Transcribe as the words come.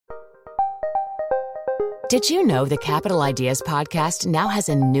Did you know the Capital Ideas podcast now has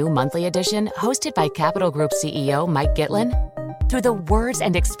a new monthly edition hosted by Capital Group CEO Mike Gitlin? Through the words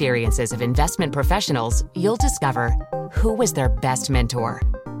and experiences of investment professionals, you'll discover who was their best mentor,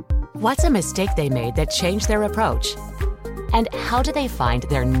 what's a mistake they made that changed their approach, and how do they find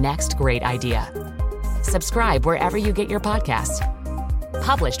their next great idea. Subscribe wherever you get your podcasts.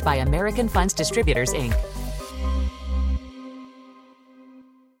 Published by American Funds Distributors, Inc.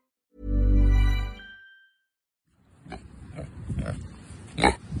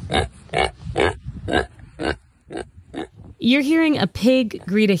 You're hearing a pig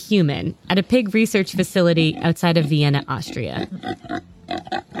greet a human at a pig research facility outside of Vienna, Austria.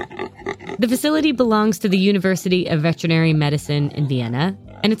 The facility belongs to the University of Veterinary Medicine in Vienna,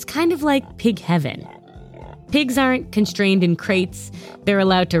 and it's kind of like pig heaven. Pigs aren't constrained in crates. They're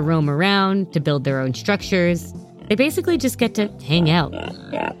allowed to roam around, to build their own structures. They basically just get to hang out.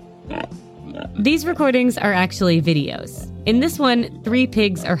 These recordings are actually videos. In this one, 3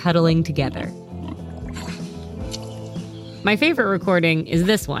 pigs are huddling together. My favorite recording is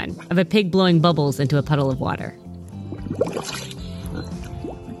this one, of a pig blowing bubbles into a puddle of water.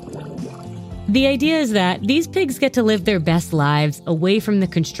 The idea is that these pigs get to live their best lives away from the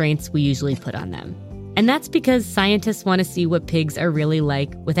constraints we usually put on them. And that's because scientists want to see what pigs are really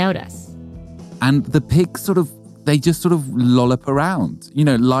like without us. And the pigs they just lollop around,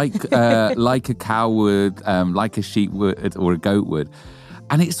 like like a cow would, like a sheep would, or a goat would.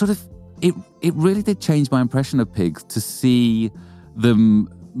 And it really did change my impression of pigs to see them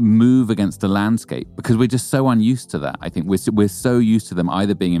move against the landscape, because we're just so unused to that. I think we're so used to them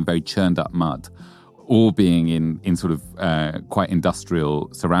either being in very churned up mud or being in quite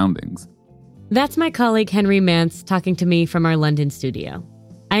industrial surroundings. That's my colleague Henry Mance talking to me from our London studio.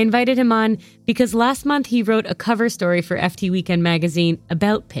 I invited him on because last month he wrote a cover story for FT Weekend magazine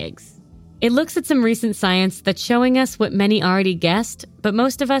about pigs. It looks at some recent science that's showing us what many already guessed, but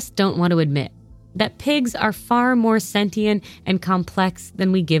most of us don't want to admit, that pigs are far more sentient and complex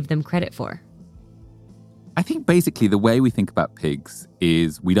than we give them credit for. I think basically the way we think about pigs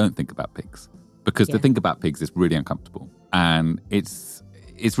is we don't think about pigs, because to think about pigs is really uncomfortable. And it's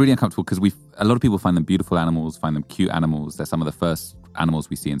really uncomfortable because a lot of people find them beautiful animals, find them cute animals. They're some of the first animals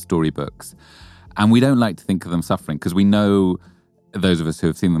we see in storybooks. And we don't like to think of them suffering because we know, those of us who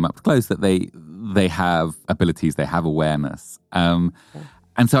have seen them up close, that they have abilities, they have awareness. And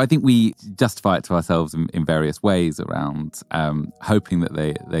so I think we justify it to ourselves in various ways around hoping that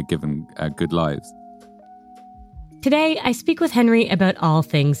they're given good lives. Today, I speak with Henry about all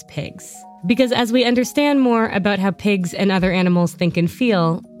things pigs. Because as we understand more about how pigs and other animals think and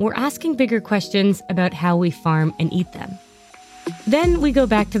feel, we're asking bigger questions about how we farm and eat them. Then we go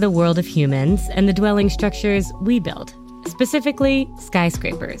back to the world of humans and the dwelling structures we build. Specifically,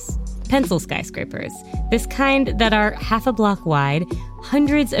 skyscrapers. Pencil skyscrapers. This kind that are half a block wide,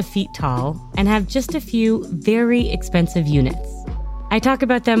 hundreds of feet tall, and have just a few very expensive units. I talk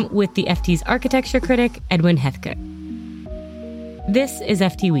about them with the FT's architecture critic, Edwin Heathcote. This is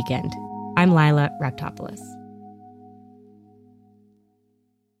FT Weekend. I'm Lila Raptopoulos.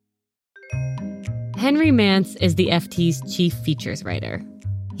 Henry Mance is the FT's chief features writer.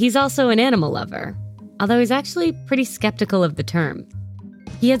 He's also an animal lover, although he's actually pretty skeptical of the term.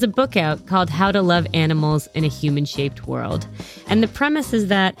 He has a book out called How to Love Animals in a Human-Shaped World. And the premise is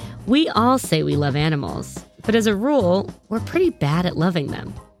that we all say we love animals, but as a rule, we're pretty bad at loving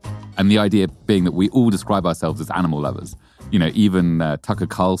them. And the idea being that we all describe ourselves as animal lovers. Even Tucker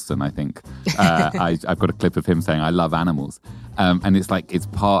Carlson, I think. I've got a clip of him saying, I love animals. And it's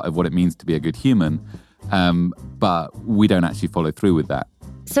part of what it means to be a good human. But we don't actually follow through with that.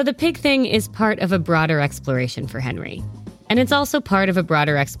 So the pig thing is part of a broader exploration for Henry. And it's also part of a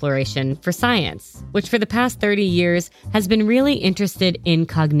broader exploration for science, which for the past 30 years has been really interested in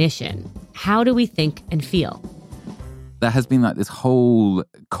cognition. How do we think and feel? There has been this whole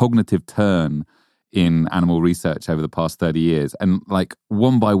cognitive turn in animal research over the past 30 years. And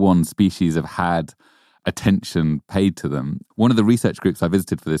one by one, species have had attention paid to them. One of the research groups I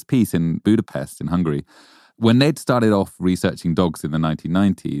visited for this piece in Budapest in Hungary, when they'd started off researching dogs in the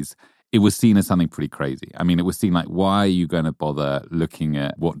 1990s, it was seen as something pretty crazy. I mean, it was seen why are you going to bother looking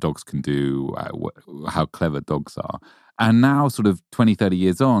at what dogs can do, how clever dogs are? And now, 20, 30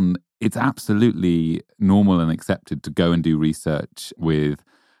 years on, it's absolutely normal and accepted to go and do research with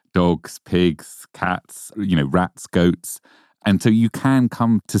dogs, pigs, cats, rats, goats. And so you can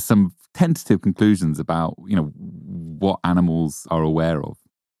come to some tentative conclusions about, what animals are aware of.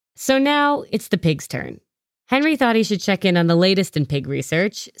 So now it's the pig's turn. Henry thought he should check in on the latest in pig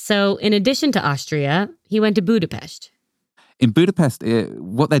research. So in addition to Austria, he went to Budapest. In Budapest,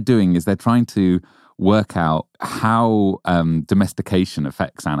 what they're doing is they're trying to work out how domestication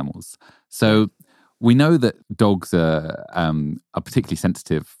affects animals. So we know that dogs are particularly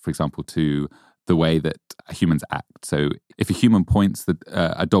sensitive, for example, to the way that humans act. So if a human points,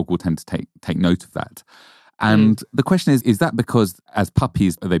 a dog will tend to take note of that. And the question is that because as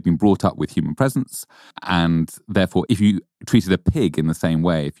puppies, they've been brought up with human presence, and therefore if you treated a pig in the same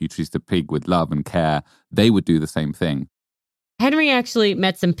way, if you treated a pig with love and care, they would do the same thing. Henry actually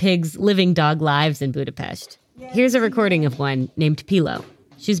met some pigs living dog lives in Budapest. Here's a recording of one named Pilo.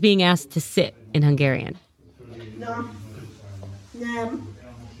 She's being asked to sit in Hungarian.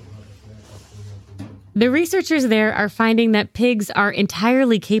 The researchers there are finding that pigs are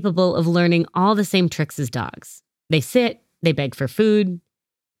entirely capable of learning all the same tricks as dogs. They sit, they beg for food.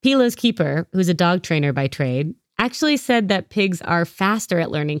 Pilo's keeper, who's a dog trainer by trade, actually said that pigs are faster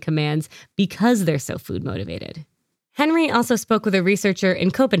at learning commands because they're so food motivated. Henry also spoke with a researcher in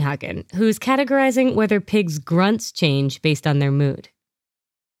Copenhagen who's categorizing whether pigs' grunts change based on their mood.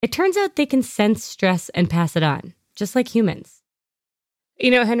 It turns out they can sense stress and pass it on, just like humans.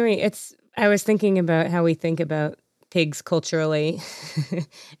 You know, Henry, I was thinking about how we think about pigs culturally,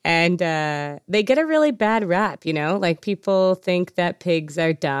 and they get a really bad rap, you know? Like, people think that pigs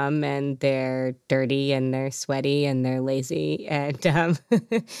are dumb and they're dirty and they're sweaty and they're lazy and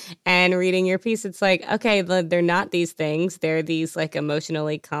and reading your piece, it's like, okay, they're not these things. They're these, like,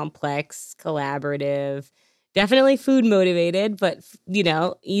 emotionally complex, collaborative, definitely food motivated, but, you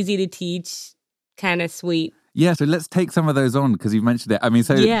know, easy to teach, kind of sweet. Yeah, so let's take some of those on because you've mentioned it. I mean,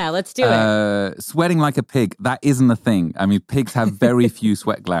 so yeah, let's do it. Sweating like a pig, that isn't a thing. I mean, pigs have very few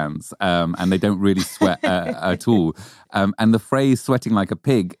sweat glands, and they don't really sweat at all. And the phrase "sweating like a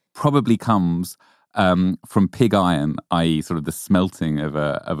pig" probably comes from pig iron, i.e., sort of the smelting of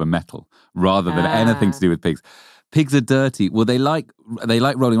a metal, rather than anything to do with pigs. Pigs are dirty. Well, they like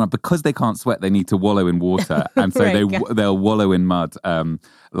rolling around because they can't sweat. They need to wallow in water, and so they'll wallow in mud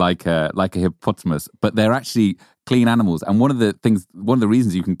like a hippopotamus. But they're actually clean animals. And one of the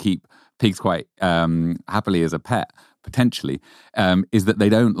reasons you can keep pigs quite happily as a pet potentially is that they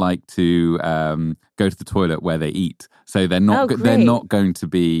don't like to go to the toilet where they eat. So they're not going to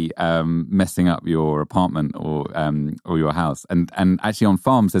be messing up your apartment or your house. And actually on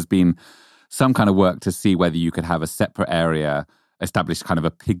farms there's been some kind of work to see whether you could have a separate area, establish kind of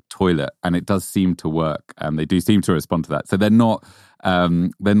a pig toilet, and it does seem to work. They do seem to respond to that, so they're not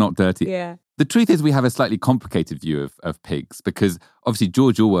dirty. Yeah. The truth is, we have a slightly complicated view of pigs because obviously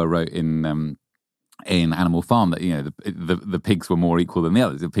George Orwell wrote in Animal Farm that, you know, the pigs were more equal than the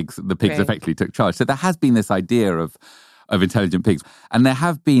others. The pigs effectively took charge. So there has been this idea of intelligent pigs, and there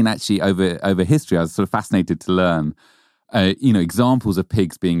have been actually over history. I was sort of fascinated to learn. Examples of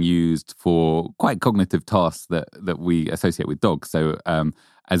pigs being used for quite cognitive tasks that we associate with dogs. So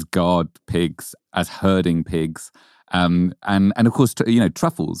as guard pigs, as herding pigs, and of course,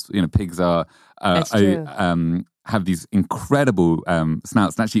 truffles. You know, pigs are have these incredible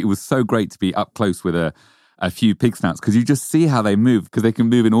snouts. And actually, it was so great to be up close with a few pig snouts because you just see how they move because they can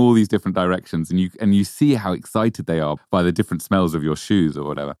move in all these different directions, and you see how excited they are by the different smells of your shoes or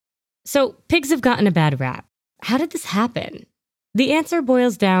whatever. So pigs have gotten a bad rap. How did this happen? The answer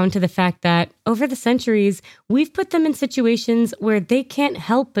boils down to the fact that, over the centuries, we've put them in situations where they can't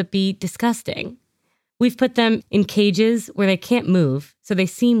help but be disgusting. We've put them in cages where they can't move, so they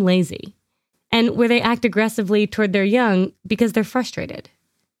seem lazy, and where they act aggressively toward their young because they're frustrated.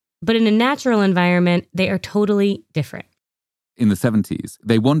 But in a natural environment, they are totally different. In the 70s,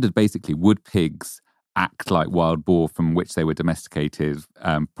 they wondered basically, would pigs act like wild boar from which they were domesticated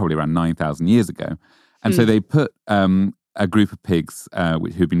probably around 9,000 years ago? And so they put a group of pigs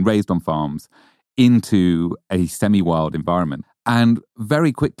who'd been raised on farms into a semi-wild environment. And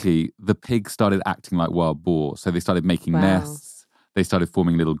very quickly, the pigs started acting like wild boar. So they started making nests. They started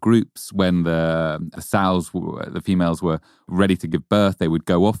forming little groups. When the females were ready to give birth, they would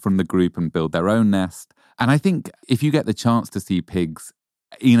go off from the group and build their own nest. And I think if you get the chance to see pigs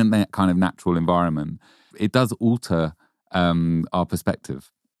in that kind of natural environment, it does alter our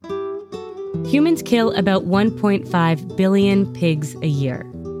perspective. Humans kill about 1.5 billion pigs a year.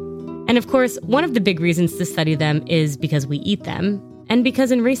 And of course, one of the big reasons to study them is because we eat them, and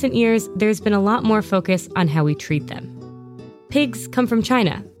because in recent years, there's been a lot more focus on how we treat them. Pigs come from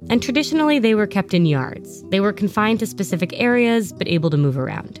China, and traditionally they were kept in yards. They were confined to specific areas, but able to move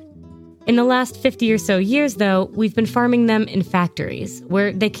around. In the last 50 or so years, though, we've been farming them in factories,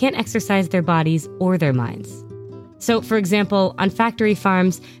 where they can't exercise their bodies or their minds. So, for example, on factory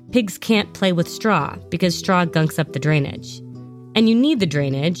farms, pigs can't play with straw because straw gunks up the drainage. And you need the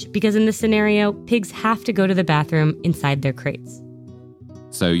drainage because in this scenario, pigs have to go to the bathroom inside their crates.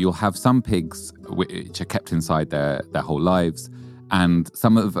 So you'll have some pigs which are kept inside their whole lives, and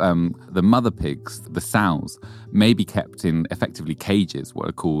some of the mother pigs, the sows, may be kept in effectively cages, what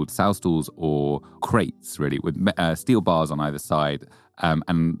are called sow stalls or crates, really, with steel bars on either side.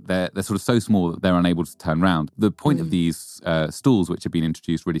 And they're sort of so small that they're unable to turn around. The point of these stalls, which have been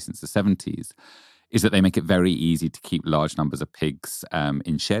introduced really since the 70s, is that they make it very easy to keep large numbers of pigs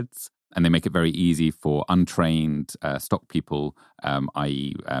in sheds. And they make it very easy for untrained stock people,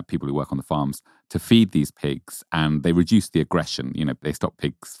 i.e. People who work on the farms, to feed these pigs. And they reduce the aggression. You know, they stop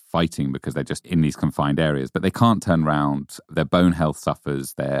pigs fighting because they're just in these confined areas. But they can't turn around. Their bone health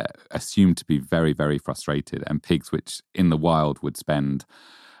suffers. They're assumed to be very, very frustrated. And pigs, which in the wild would spend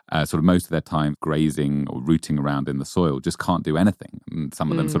sort of most of their time grazing or rooting around in the soil, just can't do anything. And some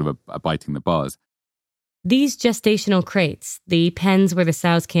of them sort of are biting the bars. These gestational crates, the pens where the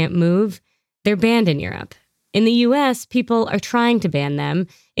sows can't move, they're banned in Europe. In the US, people are trying to ban them,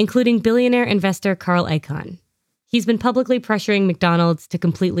 including billionaire investor Carl Icahn. He's been publicly pressuring McDonald's to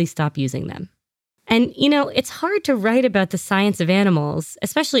completely stop using them. And, you know, it's hard to write about the science of animals,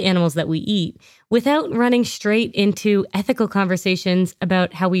 especially animals that we eat, without running straight into ethical conversations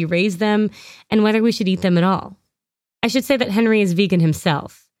about how we raise them and whether we should eat them at all. I should say that Henry is vegan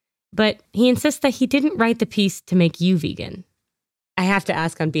himself. But he insists that he didn't write the piece to make you vegan. I have to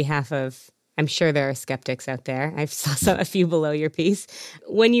ask on behalf of, I'm sure there are skeptics out there. I saw a few below your piece.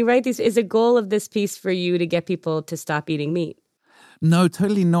 When you write these, is the goal of this piece for you to get people to stop eating meat? No,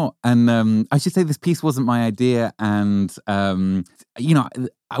 totally not. And I should say this piece wasn't my idea. And, you know,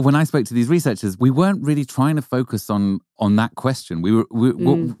 when I spoke to these researchers, we weren't really trying to focus on that question.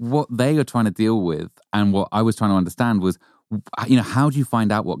 What they are trying to deal with and what I was trying to understand was, you know, how do you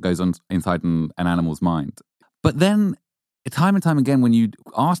find out what goes on inside an animal's mind? But then, time and time again, when you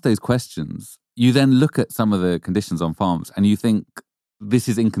ask those questions, you then look at some of the conditions on farms and you think this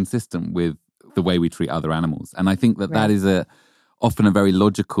is inconsistent with the way we treat other animals. And I think that is often a very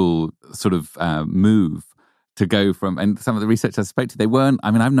logical sort of move to go from, and some of the researchers I spoke to, they weren't,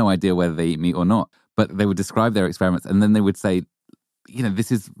 I mean, I have no idea whether they eat meat or not, but they would describe their experiments and then they would say, you know,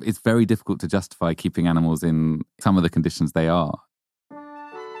 it's very difficult to justify keeping animals in some of the conditions they are.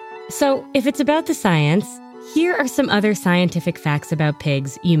 So if it's about the science, here are some other scientific facts about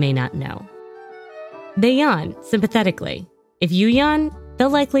pigs you may not know. They yawn sympathetically. If you yawn,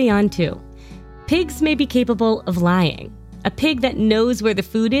 they'll likely yawn too. Pigs may be capable of lying. A pig that knows where the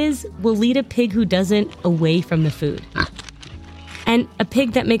food is will lead a pig who doesn't away from the food. And a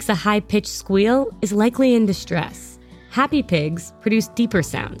pig that makes a high-pitched squeal is likely in distress. Happy pigs produce deeper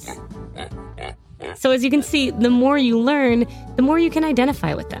sounds. So as you can see, the more you learn, the more you can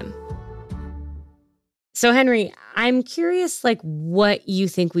identify with them. So Henry, I'm curious, what you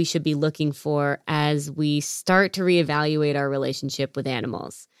think we should be looking for as we start to reevaluate our relationship with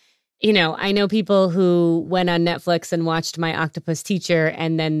animals. You know, I know people who went on Netflix and watched My Octopus Teacher,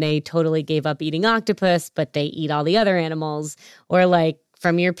 and then they totally gave up eating octopus, but they eat all the other animals. Or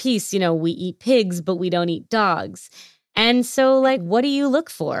from your piece, you know, we eat pigs, but we don't eat dogs. And so, what do you look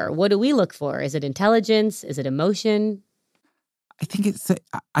for? What do we look for? Is it intelligence? Is it emotion?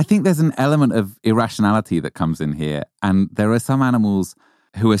 I think there's an element of irrationality that comes in here. And there are some animals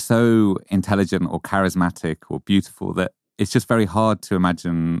who are so intelligent or charismatic or beautiful that it's just very hard to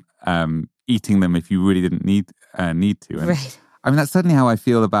imagine eating them if you really didn't need to. And, right. I mean, that's certainly how I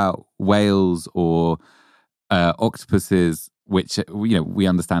feel about whales or octopuses, which, you know, we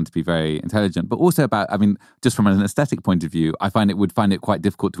understand to be very intelligent, but also about, I mean, just from an aesthetic point of view, I would find it quite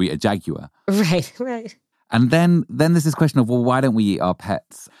difficult to eat a jaguar. Right. And then there's this question of, well, why don't we eat our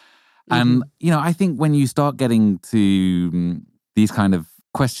pets? Mm-hmm. And, you know, I think when you start getting to these kind of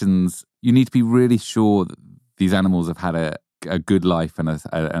questions, you need to be really sure that these animals have had a good life and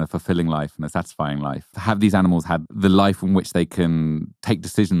a fulfilling life and a satisfying life. Have these animals had the life in which they can take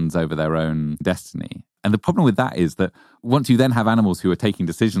decisions over their own destiny? And the problem with that is that once you then have animals who are taking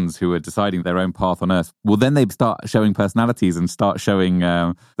decisions, who are deciding their own path on Earth, well, then they start showing personalities and start showing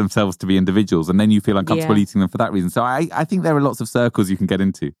themselves to be individuals. And then you feel uncomfortable eating them for that reason. So I think there are lots of circles you can get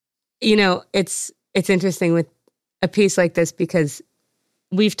into. You know, it's interesting with a piece like this because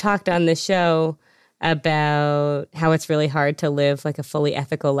we've talked on this show about how it's really hard to live a fully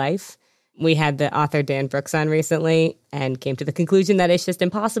ethical life. We had the author Dan Brooks on recently and came to the conclusion that it's just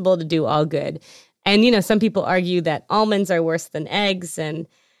impossible to do all good. And, you know, some people argue that almonds are worse than eggs. And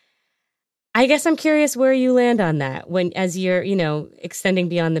I guess I'm curious where you land on that as you're, you know, extending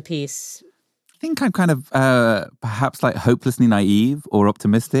beyond the piece. I think I'm kind of perhaps hopelessly naive or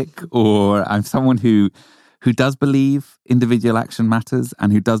optimistic, or I'm someone who does believe individual action matters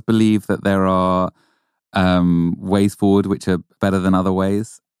and who does believe that there are ways forward which are better than other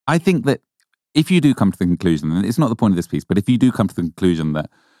ways. I think that if you do come to the conclusion, and it's not the point of this piece, but if you do come to the conclusion that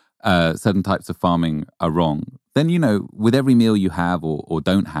certain types of farming are wrong, then, with every meal you have or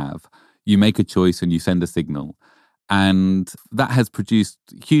don't have, you make a choice and you send a signal. And that has produced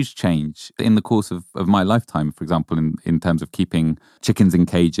huge change in the course of my lifetime, for example, in terms of keeping chickens in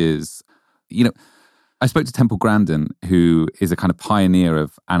cages. I spoke to Temple Grandin, who is a kind of pioneer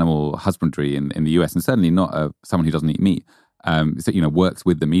of animal husbandry in the US, and certainly not someone who doesn't eat meat, works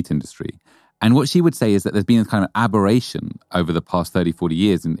with the meat industry. And what she would say is that there's been a kind of aberration over the past 30, 40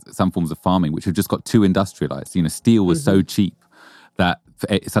 years in some forms of farming, which have just got too industrialized. Steel was so cheap that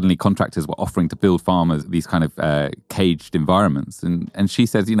suddenly contractors were offering to build farmers these kind of caged environments. And she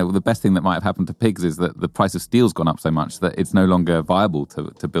says, the best thing that might have happened to pigs is that the price of steel's gone up so much that it's no longer viable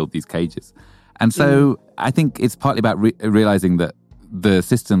to build these cages. And so I think it's partly about realizing that the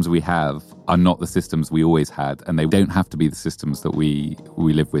systems we have are not the systems we always had, and they don't have to be the systems that we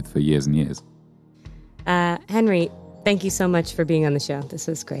live with for years and years. Henry, thank you so much for being on the show. This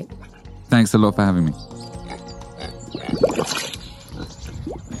was great. Thanks a lot for having me.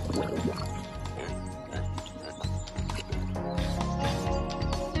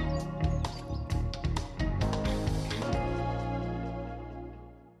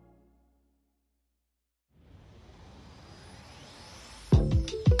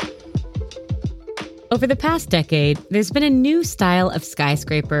 Over the past decade, there's been a new style of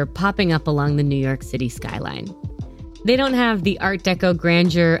skyscraper popping up along the New York City skyline. They don't have the Art Deco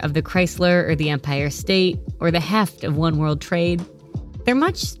grandeur of the Chrysler or the Empire State or the heft of One World Trade. They're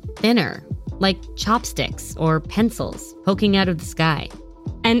much thinner, like chopsticks or pencils poking out of the sky.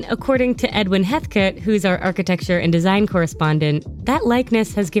 And according to Edwin Heathcote, who's our architecture and design correspondent, that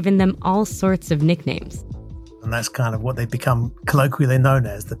likeness has given them all sorts of nicknames. And that's kind of what they've become colloquially known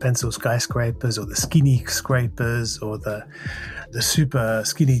as, the pencil skyscrapers or the skinny scrapers or the super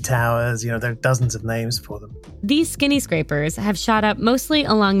skinny towers. There are dozens of names for them. These skinny scrapers have shot up mostly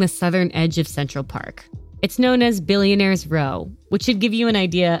along the southern edge of Central Park. It's known as Billionaire's Row, which should give you an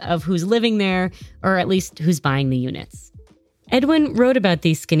idea of who's living there, or at least who's buying the units. Edwin wrote about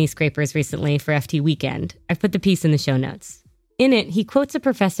these skinny scrapers recently for FT Weekend. I've put the piece in the show notes. In it, he quotes a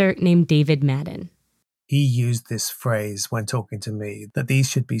professor named David Madden. He used this phrase when talking to me, that these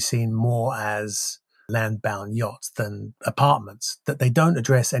should be seen more as land-bound yachts than apartments, that they don't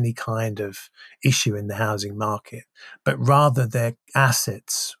address any kind of issue in the housing market, but rather they're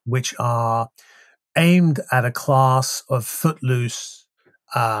assets which are aimed at a class of footloose,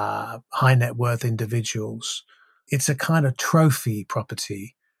 high net worth individuals. It's a kind of trophy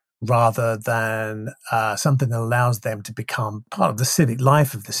property rather than something that allows them to become part of the civic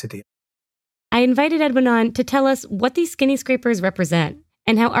life of the city. I invited Edwin on to tell us what these skinny scrapers represent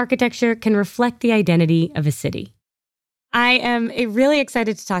and how architecture can reflect the identity of a city. I am really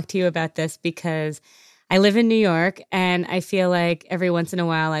excited to talk to you about this because I live in New York, and I feel like every once in a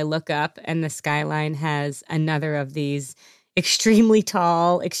while I look up and the skyline has another of these extremely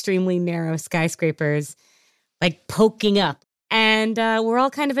tall, extremely narrow skyscrapers like poking up. And we're all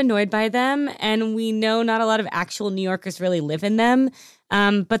kind of annoyed by them, and we know not a lot of actual New Yorkers really live in them,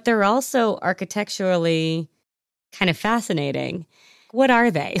 but they're also architecturally kind of fascinating. What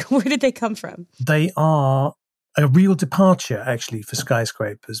are they? Where did they come from? They are a real departure, actually, for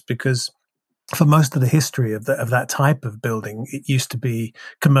skyscrapers, because for most of the history of that type of building, it used to be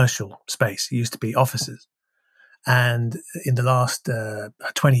commercial space. It used to be offices. And in the last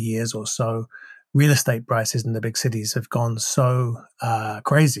 20 years or so, real estate prices in the big cities have gone so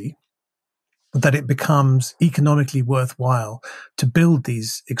crazy that it becomes economically worthwhile to build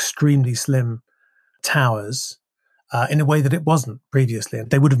these extremely slim towers in a way that it wasn't previously.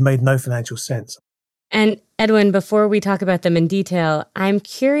 They would have made no financial sense. And Edwin, before we talk about them in detail, I'm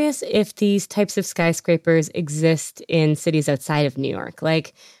curious if these types of skyscrapers exist in cities outside of New York.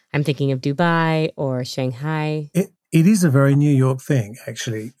 Like, I'm thinking of Dubai or Shanghai. It is a very New York thing,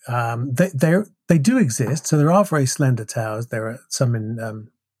 actually. They do exist. So there are very slender towers. There are some in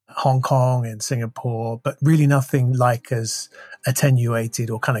Hong Kong and Singapore, but really nothing like as attenuated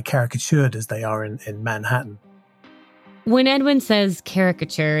or kind of caricatured as they are in Manhattan. When Edwin says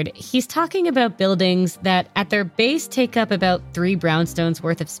caricatured, he's talking about buildings that at their base take up about 3 brownstones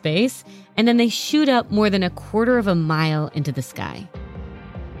worth of space, and then they shoot up more than 1/4 of a mile into the sky.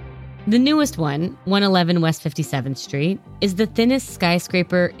 The newest one, 111 West 57th Street, is the thinnest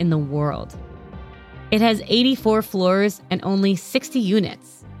skyscraper in the world. It has 84 floors and only 60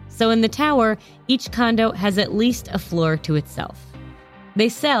 units. So in the tower, each condo has at least a floor to itself. They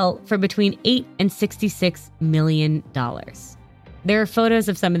sell for between $8 and $66 million. There are photos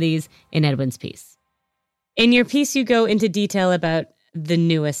of some of these in Edwin's piece. In your piece, you go into detail about the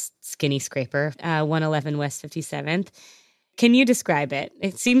newest skinny scraper, 111 West 57th. Can you describe it?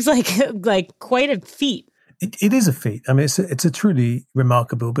 It seems like quite a feat. It is a feat. I mean, it's a truly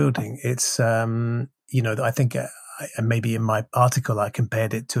remarkable building. It's I think maybe in my article I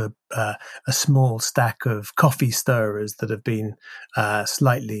compared it to a small stack of coffee stirrers that have been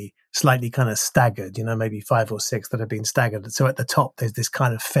slightly kind of staggered. Maybe 5 or 6 that have been staggered. So at the top there's this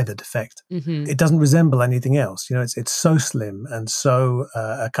kind of feathered effect. Mm-hmm. It doesn't resemble anything else. It's so slim and so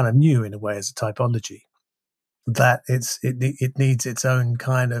kind of new in a way as a typology that it needs its own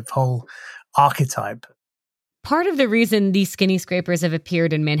kind of whole archetype. Part of the reason these skinny scrapers have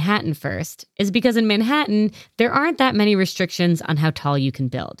appeared in Manhattan first is because in Manhattan, there aren't that many restrictions on how tall you can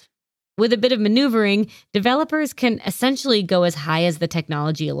build. With a bit of maneuvering, developers can essentially go as high as the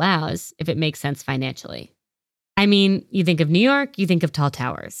technology allows if it makes sense financially. I mean, you think of New York, you think of tall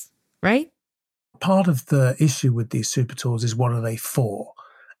towers, right? Part of the issue with these super talls is what are they for?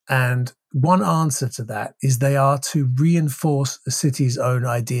 And one answer to that is they are to reinforce a city's own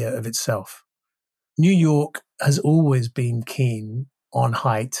idea of itself. New York has always been keen on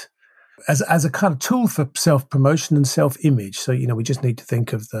height as a kind of tool for self-promotion and self-image. So, we just need to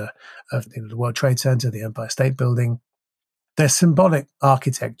think of the World Trade Center, the Empire State Building. They're symbolic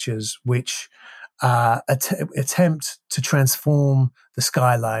architectures which attempt to transform the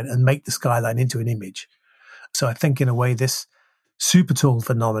skyline and make the skyline into an image. So I think in a way this super tall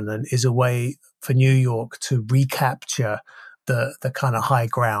phenomenon is a way for New York to recapture the kind of high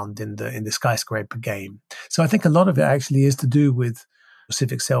ground in the skyscraper game. So I think a lot of it actually is to do with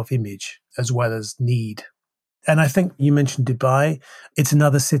civic self-image as well as need. And I think you mentioned Dubai. It's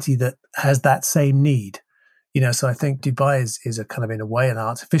another city that has that same need. So I think Dubai is a kind of, in a way, an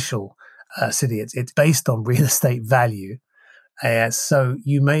artificial city. It's based on real estate value. So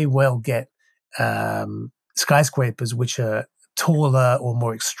you may well get skyscrapers which are taller or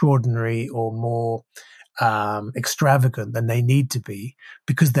more extraordinary or more extravagant than they need to be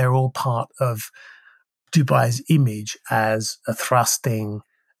because they're all part of Dubai's image as a thrusting,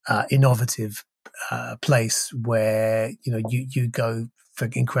 innovative place where you go for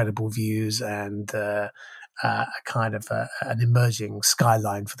incredible views and a kind of an emerging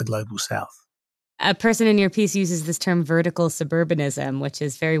skyline for the global south. A person in your piece uses this term vertical suburbanism, which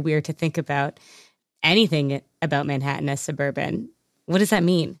is very weird to think about anything about Manhattan as suburban. What does that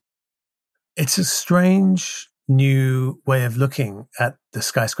mean? It's a strange new way of looking at the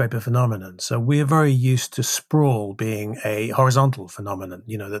skyscraper phenomenon. So we're very used to sprawl being a horizontal phenomenon,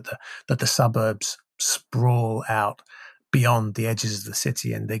 that the suburbs sprawl out beyond the edges of the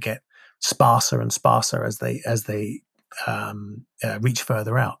city and they get sparser and sparser as they reach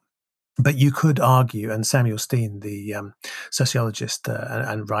further out. But you could argue, and Samuel Steen, the sociologist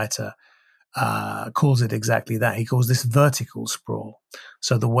and writer, calls it exactly that. He calls this vertical sprawl.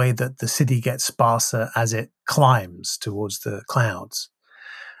 So the way that the city gets sparser as it climbs towards the clouds.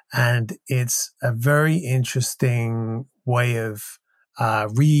 And it's a very interesting way of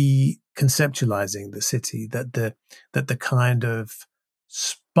reconceptualizing the city, that the kind of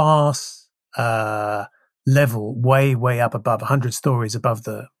sparse level way up above, 100 stories above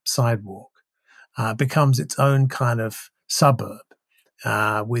the sidewalk, becomes its own kind of suburb.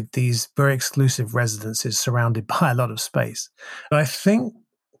 With these very exclusive residences surrounded by a lot of space. But I think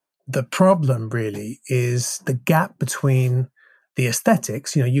the problem really is the gap between the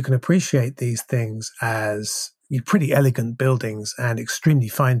aesthetics. You can appreciate these things as pretty elegant buildings and extremely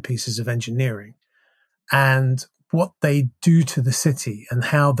fine pieces of engineering, and what they do to the city and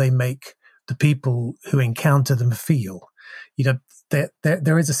how they make the people who encounter them feel.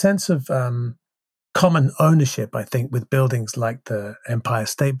 There is a sense of common ownership, I think, with buildings like the Empire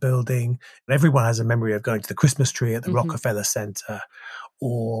State Building. Everyone has a memory of going to the Christmas tree at the Rockefeller Center,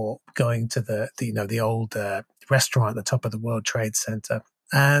 or going to the old restaurant at the top of the World Trade Center.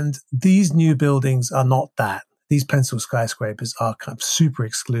 And these new buildings are not that. These pencil skyscrapers are kind of super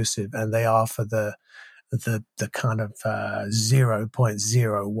exclusive, and they are for the kind of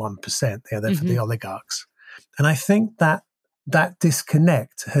 0.01%. They're for the oligarchs. And I think that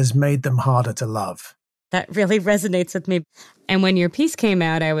disconnect has made them harder to love. That really resonates with me. And when your piece came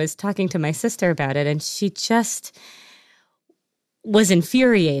out, I was talking to my sister about it, and she just was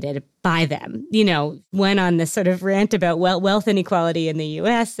infuriated by them. Went on this sort of rant about wealth inequality in the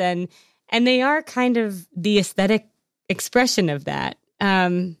U.S., and they are kind of the aesthetic expression of that.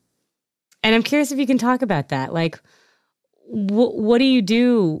 And I'm curious if you can talk about that. Like, what do you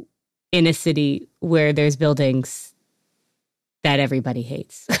do in a city where there's buildings that everybody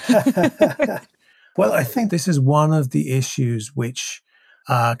hates? Well, I think this is one of the issues which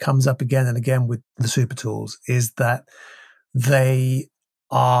comes up again and again with the super tools is that they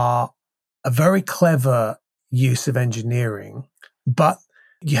are a very clever use of engineering, but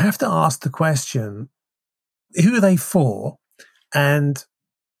you have to ask the question, who are they for and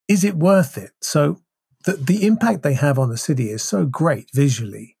is it worth it? So the impact they have on the city is so great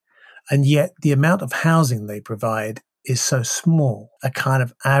visually, and yet the amount of housing they provide is so small. A kind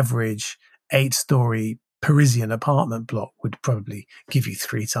of average 8-story Parisian apartment block would probably give you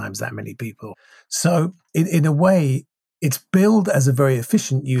 3 times that many people. So in a way, it's billed as a very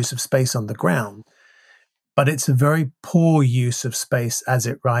efficient use of space on the ground, but it's a very poor use of space as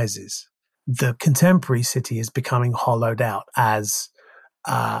it rises. The contemporary city is becoming hollowed out as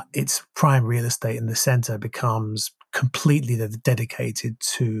its prime real estate in the center becomes completely dedicated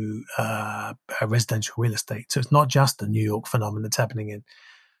to residential real estate. So it's not just a New York phenomenon that's happening in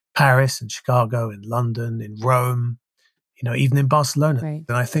Paris and Chicago and London, in Rome, even in Barcelona. Right.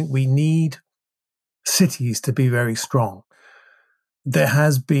 And I think we need cities to be very strong. There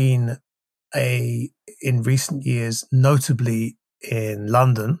has been in recent years, notably in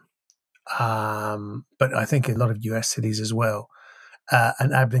London, but I think in a lot of US cities as well,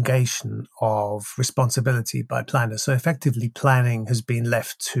 an abnegation of responsibility by planners. So effectively, planning has been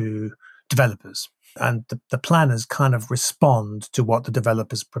left to developers, and the planners kind of respond to what the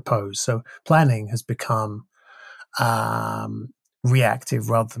developers propose. So planning has become reactive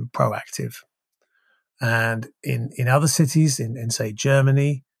rather than proactive. And in other cities, in say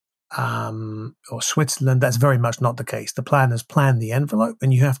Germany or Switzerland, that's very much not the case. The planners plan the envelope,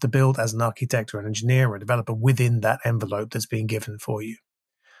 and you have to build as an architect or an engineer or a developer within that envelope that's being given for you.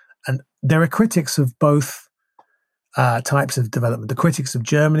 And there are critics of both types of development. The critics of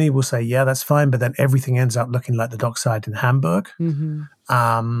Germany will say, yeah, that's fine, but then everything ends up looking like the dockside in Hamburg.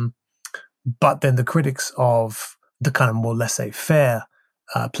 Mm-hmm. But then the critics of the kind of more laissez-faire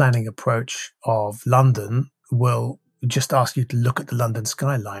planning approach of London will just ask you to look at the London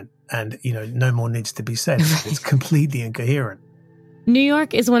skyline, and no more needs to be said. It's completely incoherent. New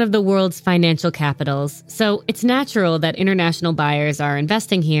York is one of the world's financial capitals, so it's natural that international buyers are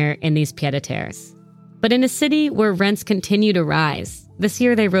investing here in these pied-à-terres. But in a city where rents continue to rise, this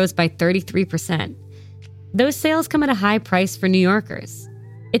year they rose by 33%. Those sales come at a high price for New Yorkers.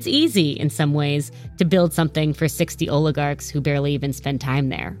 It's easy, in some ways, to build something for 60 oligarchs who barely even spend time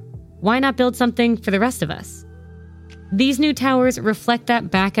there. Why not build something for the rest of us? These new towers reflect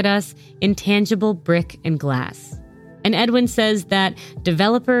that back at us in tangible brick and glass. And Edwin says that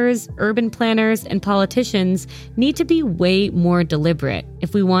developers, urban planners, and politicians need to be way more deliberate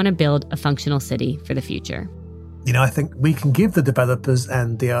if we want to build a functional city for the future. I think we can give the developers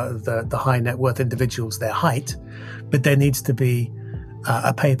and the high net worth individuals their height, but there needs to be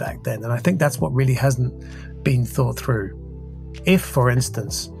a payback then. And I think that's what really hasn't been thought through. If, for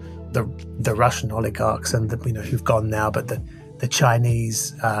instance, the Russian oligarchs and who've gone now, but the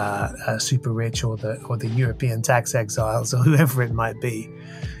Chinese super rich or the European tax exiles or whoever it might be,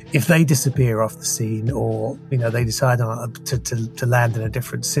 if they disappear off the scene or they decide to land in a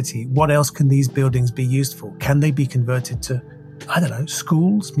different city, what else can these buildings be used for? Can they be converted to, I don't know,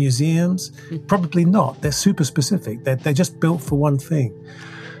 schools, museums? Probably not. They're super specific. They're just built for one thing.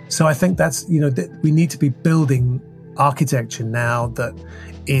 So I think that's that we need to be building architecture now that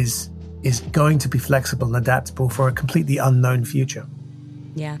is going to be flexible and adaptable for a completely unknown future.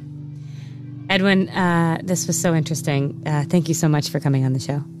 Yeah. Edwin, this was so interesting. Thank you so much for coming on the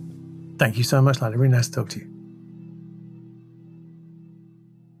show. Thank you so much, Lila. Really nice to talk to you.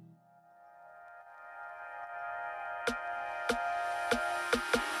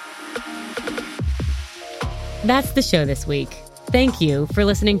 That's the show this week. Thank you for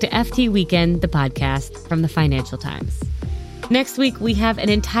listening to FT Weekend, the podcast from the Financial Times. Next week, we have an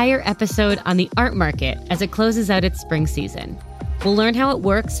entire episode on the art market as it closes out its spring season. We'll learn how it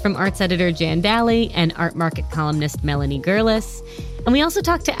works from arts editor Jan Daly and art market columnist Melanie Gerlis. And we also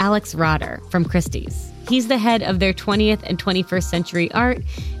talk to Alex Rotter from Christie's. He's the head of their 20th and 21st century art,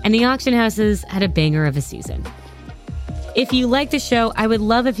 and the auction houses had a banger of a season. If you like the show, I would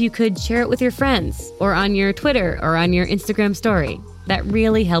love if you could share it with your friends or on your Twitter or on your Instagram story. That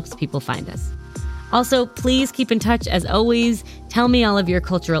really helps people find us. Also, please keep in touch as always. Tell me all of your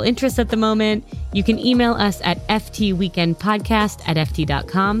cultural interests at the moment. You can email us at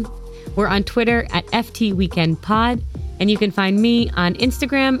ftweekendpodcast@ft.com. We're on Twitter at ftweekendpod, and you can find me on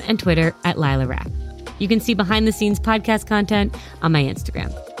Instagram and Twitter at Lila Rack. You can see behind-the-scenes podcast content on my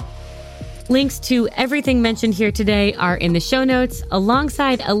Instagram. Links to everything mentioned here today are in the show notes,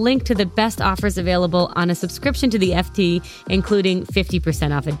 alongside a link to the best offers available on a subscription to the FT, including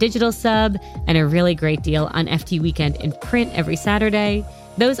 50% off a digital sub and a really great deal on FT Weekend in print every Saturday.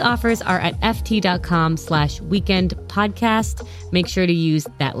 Those offers are at ft.com/weekendpodcast. Make sure to use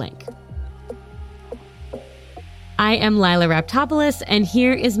that link. I am Lila Raptopoulos, and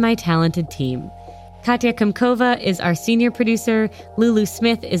here is my talented team. Katya Kumkova is our senior producer. Lulu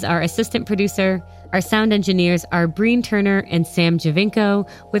Smith is our assistant producer. Our sound engineers are Breen Turner and Sam Javinko,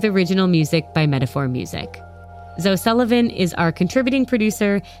 with original music by Metaphor Music. Zoe Sullivan is our contributing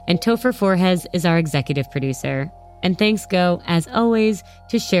producer, and Topher Forhez is our executive producer. And thanks go, as always,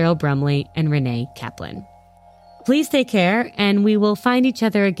 to Cheryl Brumley and Renee Kaplan. Please take care, and we will find each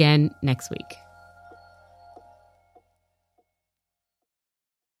other again next week.